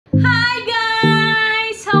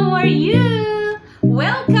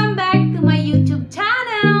Welcome back to my YouTube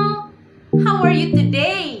channel. How are you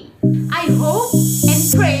today? I hope and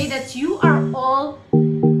pray that you are all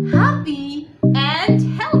happy and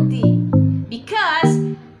healthy,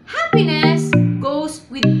 because happiness goes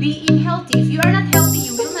with being healthy. If you are not healthy,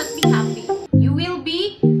 you will not be happy. You will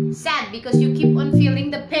be sad because you keep on feeling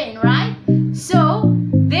the pain, right? So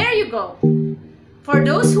there you go. For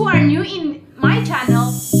those who are new in my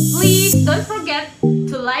channel, please don't forget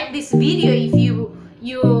to like this video. If you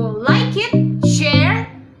like it, share,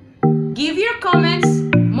 give your comments.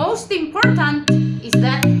 Most important is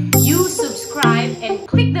that you subscribe and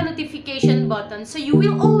click the notification button so you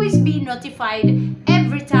will always be notified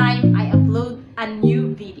every time I upload a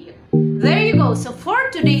new video. There you go. So for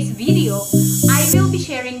today's video, I will be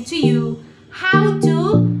sharing to you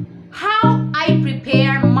how I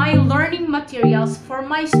prepare my learning materials for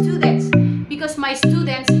my students, because my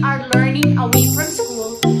students are learning away from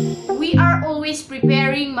school. We are always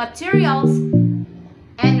preparing materials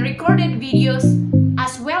and recorded videos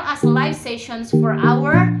as well as live sessions for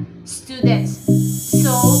our students.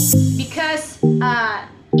 So because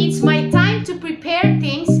it's my time to prepare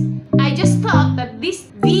things, I just thought that this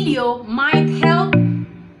video might help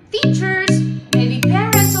teachers, maybe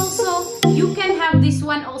parents also. You can have this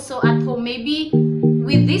one also at home. Maybe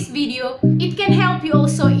with this video, it can help you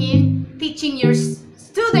also in teaching your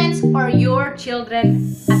students or your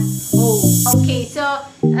children at home. Okay, so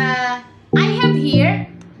I have here,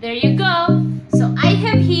 there you go. So I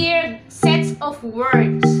have here sets of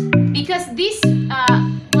words, because this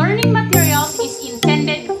learning materials is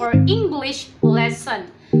intended for English lesson.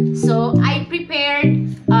 So I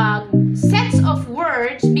prepared sets of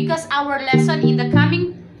words because our lesson in the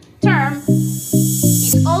coming term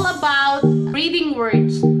is all about reading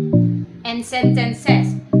words and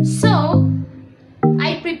sentences. So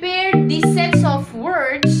I prepared these sets of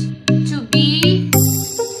words to be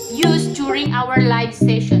used during our live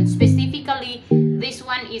session. Specifically, this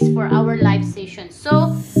one is for our live session.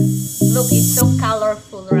 So look, it's so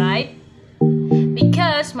colorful, right?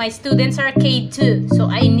 Because my students are K2, so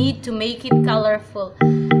I need to make it colorful.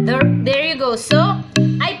 There you go. So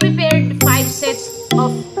I prepared 5 sets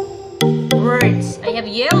of words. I have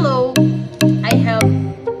yellow, I have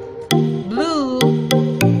blue,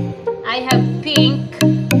 I have pink,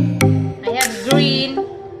 I have green,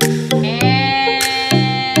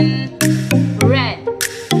 and red.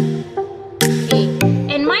 Okay,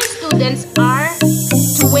 and my students are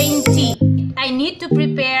 20. I need to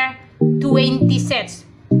prepare 20 sets,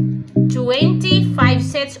 25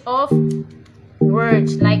 sets of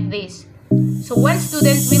words like this. So one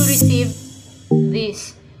student will receive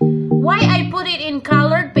this. Why I put it in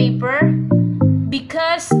colored paper?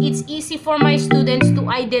 Because it's easy for my students to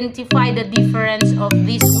identify the difference of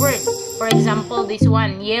this word. For example, this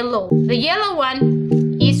one, yellow. The yellow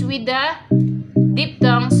one is with the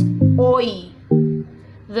diphthongs oi.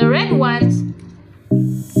 The red ones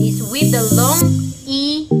is with the long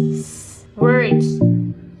e words.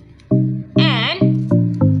 And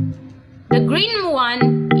the green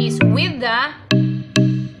one is with the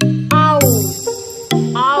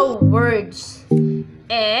ow words.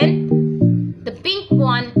 And the pink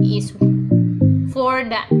one is for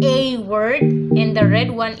the a word, and the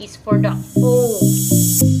red one is for the o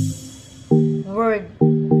word.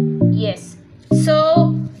 Yes,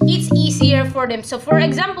 so it's easier for them. So for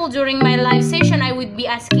example, during my live session, I would be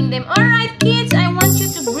asking them, alright kids, I want you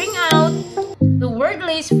to bring out the word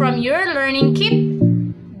list from your learning kit,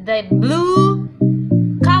 the blue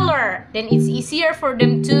color. Then it's easier for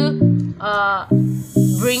them to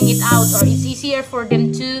bring it out, or it's easier for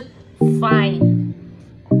them to find.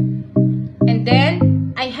 And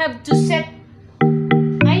then I have to set,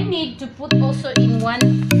 I need to put also in one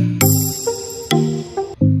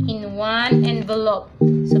envelope.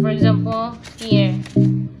 So for example, here,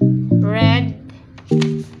 red,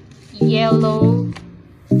 yellow,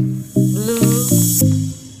 blue,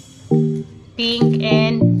 pink,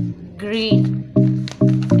 and green.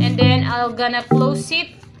 And then I'm gonna close it,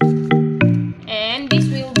 and this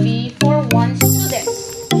will be for one student.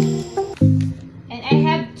 And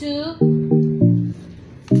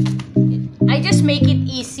I just make it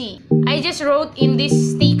easy. I just wrote in this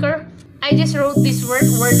sticker, I just wrote this word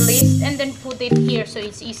list, and then put it here so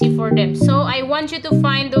it's easy for them. So I want you to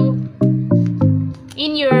find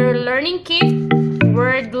in your learning kit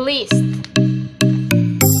word list,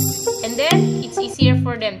 and then it's easier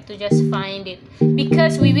for them to just find it,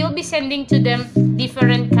 because we will be sending to them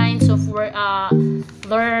different kinds of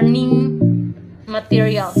learning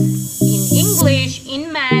materials in English,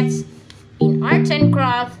 in maths, in arts and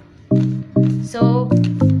crafts. So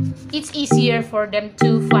it's easier for them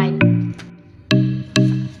to find.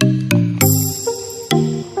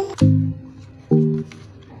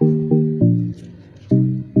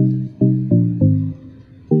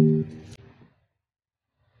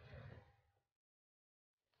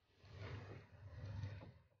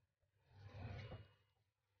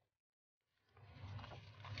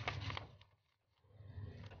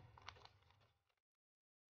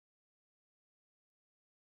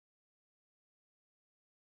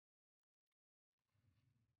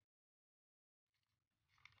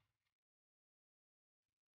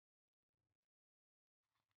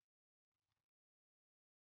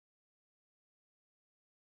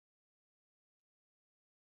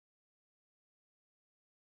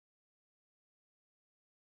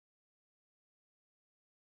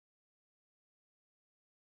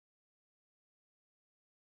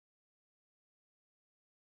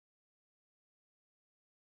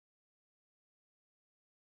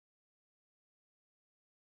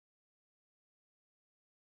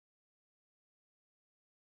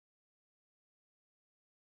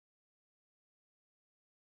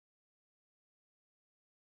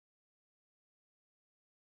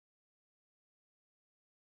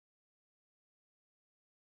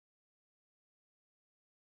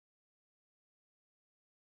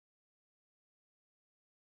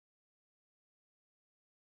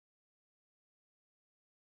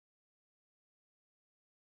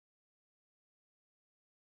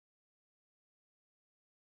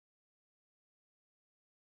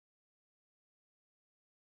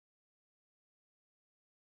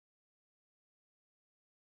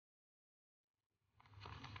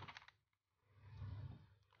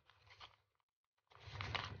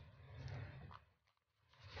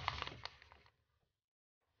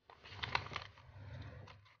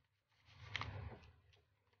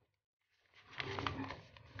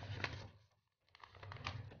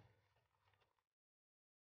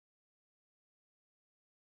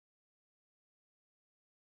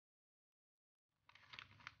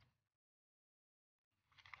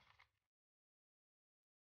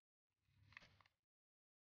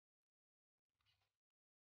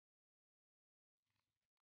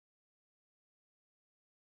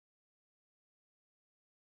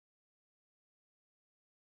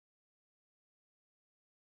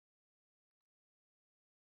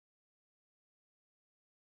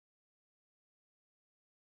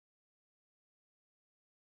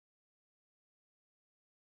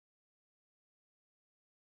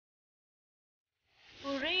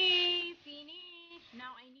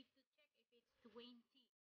 Now I need to check if it's 20.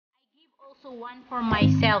 I give also one for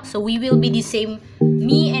myself. So we will be the same.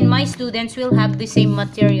 Me and my students will have the same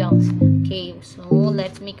materials. Okay, so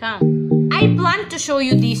let me count. I plan to show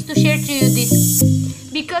you this, to share to you this,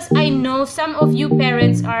 because I know some of you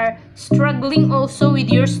parents are struggling also with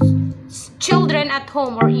your children at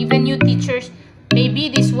home, or even you teachers. Maybe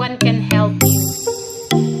this one can help you.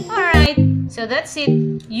 Alright, so that's it.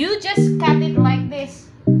 You just cut it like this.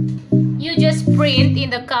 You just print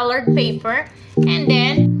in the colored paper and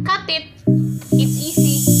then cut it. It's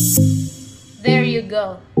easy. There you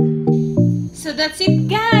go. So that's it,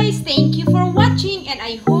 guys. Thank you for watching, and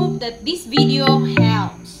I hope that this video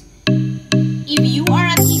helps. If you are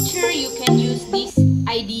a teacher, you can use this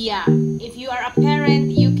idea. If you are a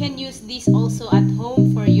parent, you can use this also at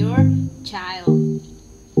home for your child.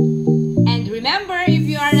 And remember, if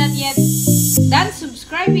you are not yet done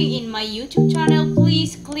subscribing in my YouTube channel,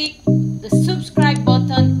 please click the subscribe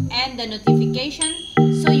button and the notification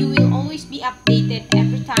so you will always be updated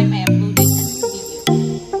every time I upload a new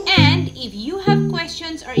video. And if you have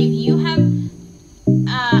questions, or if you have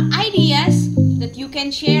ideas that you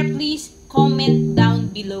can share, please comment down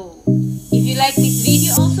below. If you like this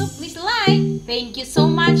video also, please like. Thank you so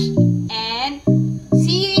much, and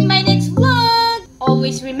see you in my next vlog.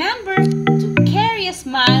 Always remember,